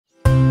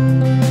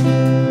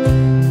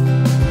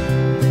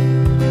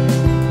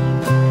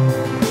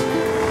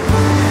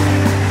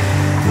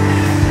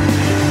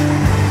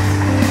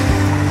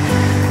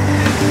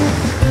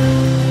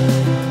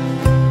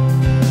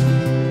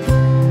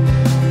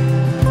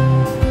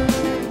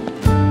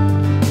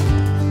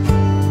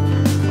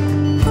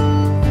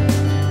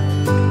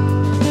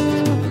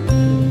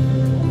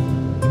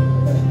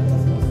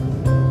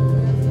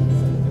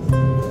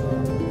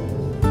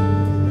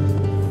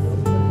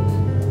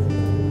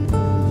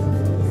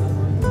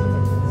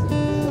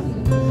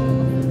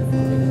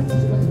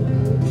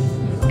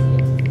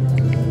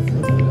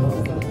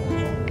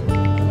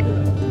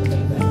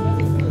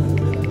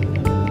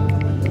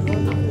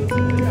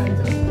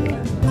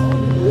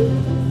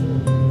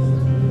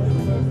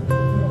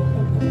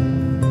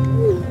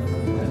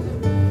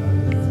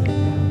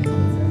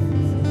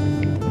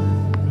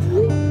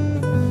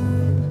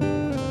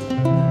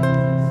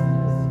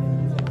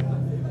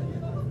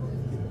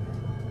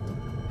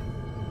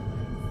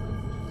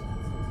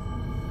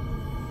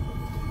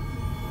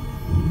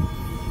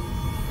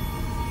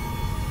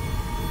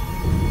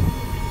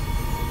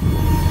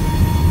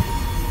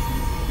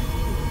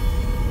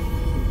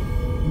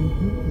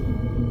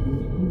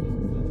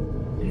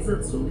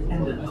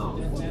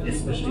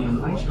Es bestehen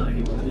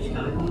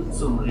Umsteigemöglichkeiten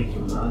zum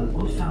Regional-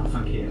 und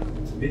Fernverkehr.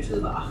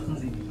 Bitte beachten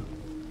Sie die.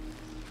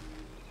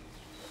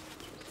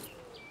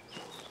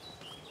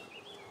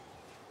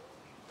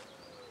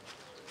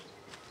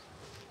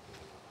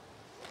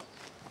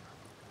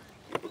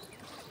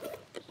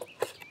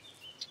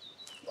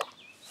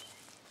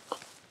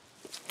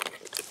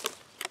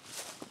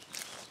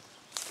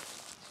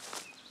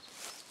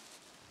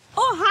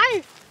 Oh,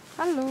 hi!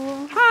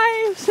 Hallo.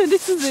 Hi, schön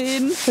dich zu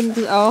sehen.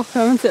 Finde ich auch.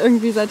 Wir haben uns ja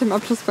irgendwie seit dem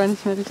Abschlussball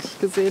nicht mehr richtig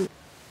gesehen.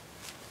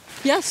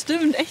 Ja,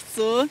 stimmt, echt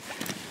so.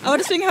 Aber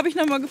deswegen habe ich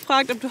nochmal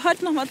gefragt, ob du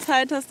heute nochmal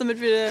Zeit hast,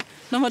 damit wir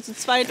nochmal zu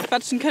zweit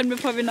quatschen können,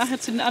 bevor wir nachher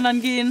zu den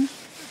anderen gehen.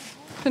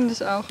 Finde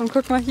ich auch. Und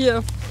guck mal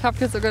hier, ich habe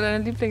hier sogar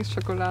deine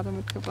Lieblingsschokolade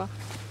mitgebracht.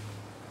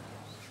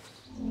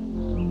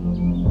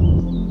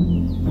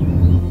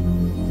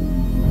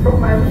 Guck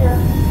mal hier.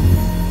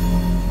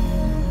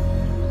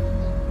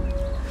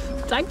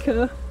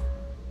 Danke.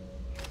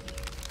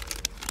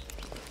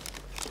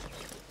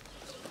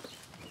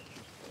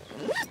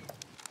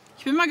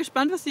 Ich bin mal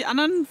gespannt, was die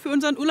anderen für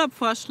unseren Urlaub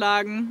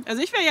vorschlagen.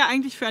 Also ich wäre ja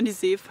eigentlich für an die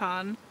See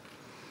fahren.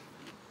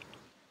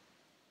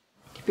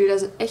 Die Bilder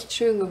sind echt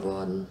schön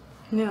geworden.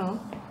 Ja.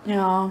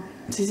 Ja,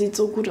 sie sieht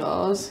so gut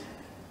aus.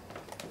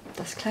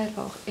 Das Kleid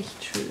war auch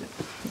echt schön.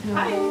 Ja.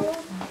 Hi.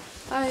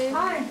 Hi.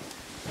 Hi.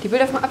 Die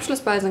Bilder vom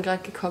Abschlussball sind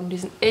gerade gekommen. Die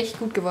sind echt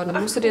gut geworden.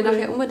 Das musst du dir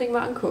nachher unbedingt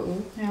mal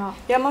angucken. Ja.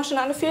 Wir haben auch schon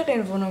eine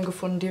Ferienwohnung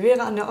gefunden. Die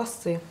wäre an der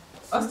Ostsee.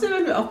 Ostsee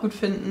würden wir auch gut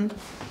finden.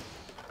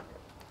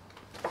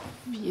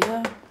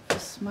 Wir?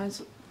 Was meinst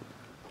du?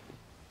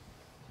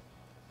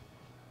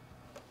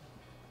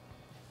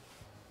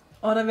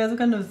 Oh, da wäre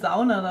sogar eine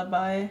Sauna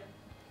dabei.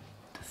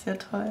 Das ist ja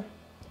toll.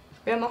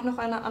 Wir haben auch noch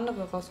eine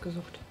andere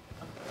rausgesucht.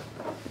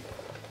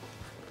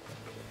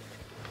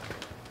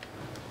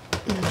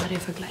 War die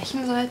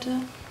Vergleichen-Seite?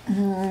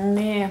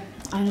 Nee,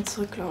 eine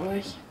zurück, glaube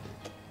ich.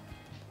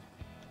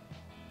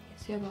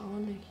 Ist sie aber auch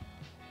nicht.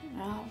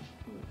 Ja,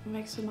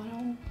 wechsel mal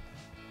um.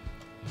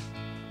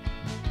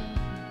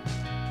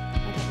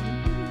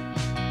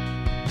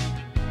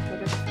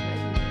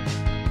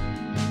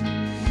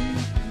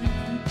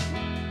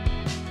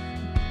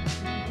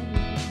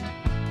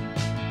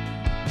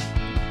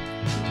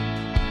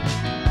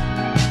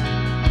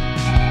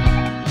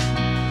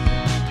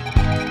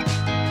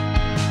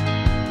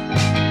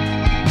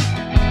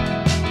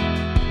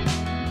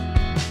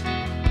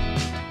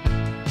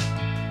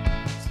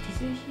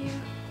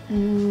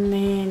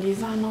 Nee, die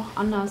sah noch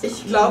anders aus.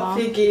 Ich glaube,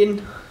 wir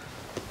gehen.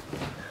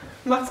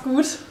 Macht's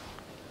gut.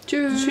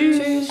 Tschüss.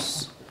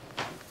 Tschüss.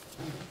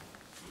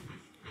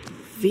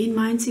 Wen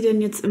meint sie denn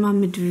jetzt immer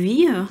mit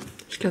wir?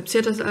 Ich glaube, sie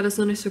hat das alles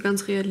noch nicht so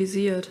ganz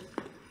realisiert.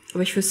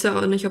 Aber ich wüsste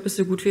auch nicht, ob es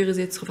so gut wäre,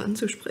 sie jetzt darauf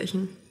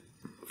anzusprechen.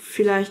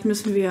 Vielleicht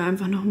müssen wir ihr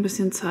einfach noch ein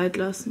bisschen Zeit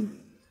lassen.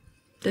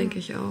 Denke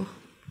ich auch.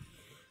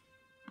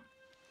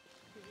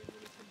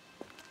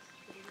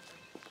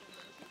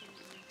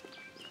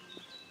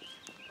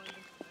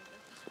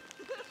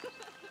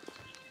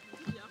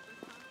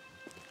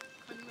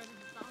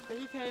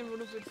 Welche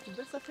Ferienwohnung würdest du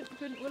besser finden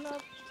für den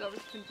Urlaub? Ich glaube,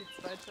 ich finde die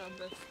zweite am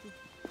besten.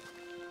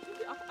 Sind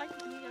die auch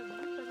eigentlich mega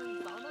gut, weil so eine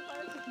Sauna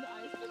bei ist?